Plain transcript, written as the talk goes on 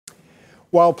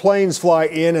While planes fly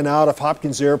in and out of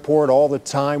Hopkins Airport all the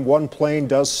time, one plane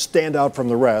does stand out from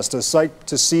the rest, a sight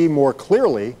to see more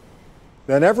clearly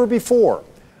than ever before.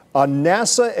 A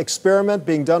NASA experiment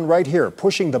being done right here,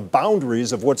 pushing the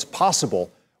boundaries of what's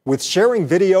possible with sharing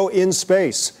video in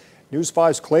space. News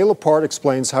 5's Clay Lepard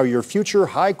explains how your future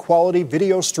high-quality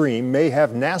video stream may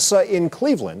have NASA in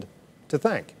Cleveland to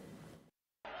thank.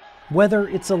 Whether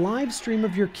it's a live stream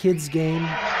of your kids' game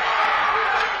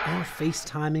or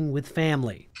FaceTiming with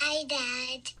family. Hi,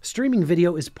 Dad. Streaming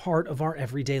video is part of our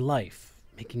everyday life,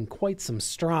 making quite some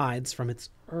strides from its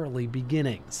early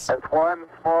beginnings. That's one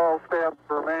small step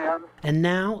for man. And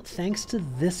now, thanks to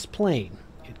this plane,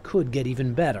 it could get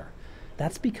even better.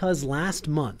 That's because last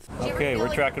month, okay,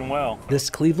 we're tracking well.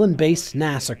 This Cleveland-based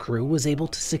NASA crew was able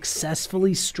to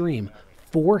successfully stream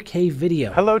 4K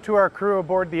video. Hello to our crew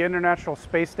aboard the International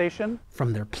Space Station.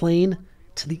 From their plane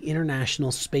to the International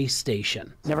Space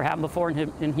Station. Never happened before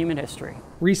in human history.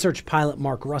 Research pilot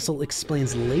Mark Russell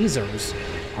explains lasers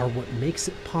are what makes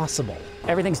it possible.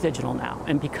 Everything's digital now,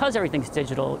 and because everything's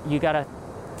digital, you got to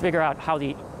figure out how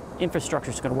the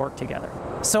infrastructure is going to work together.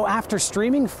 So after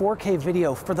streaming 4K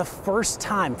video for the first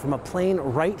time from a plane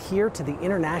right here to the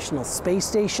International Space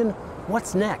Station,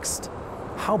 what's next?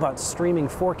 How about streaming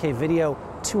 4K video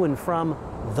to and from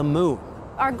the moon?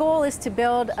 Our goal is to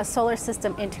build a solar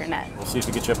system internet. We'll see if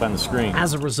we get you up on the screen.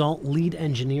 As a result, lead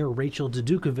engineer Rachel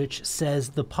Dedukovich says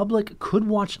the public could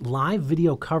watch live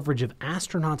video coverage of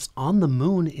astronauts on the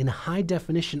moon in high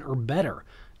definition or better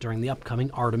during the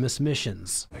upcoming Artemis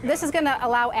missions. This is going to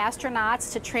allow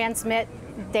astronauts to transmit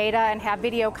data and have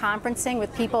video conferencing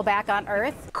with people back on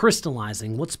Earth.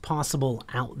 Crystallizing what's possible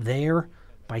out there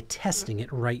by testing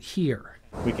it right here.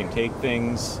 We can take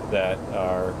things that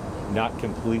are not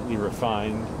completely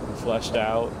refined and fleshed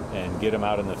out and get them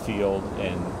out in the field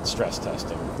and stress test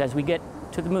them. As we get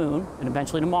to the moon and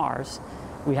eventually to Mars,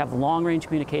 we have long-range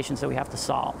communications that we have to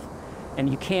solve. And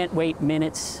you can't wait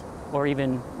minutes or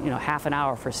even half an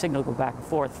hour for a signal to go back and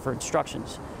forth for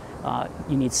instructions.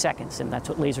 You need seconds, and that's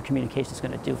what laser communication is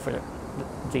going to do for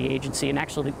the agency and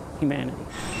actually humanity.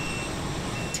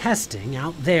 Testing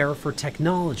out there for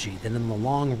technology that in the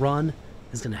long run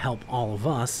is going to help all of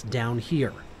us down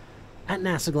here at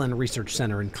NASA Glenn Research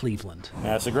Center in Cleveland.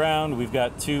 NASA ground, we've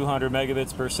got 200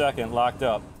 megabits per second locked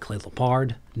up. Clay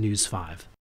Lepard, News 5.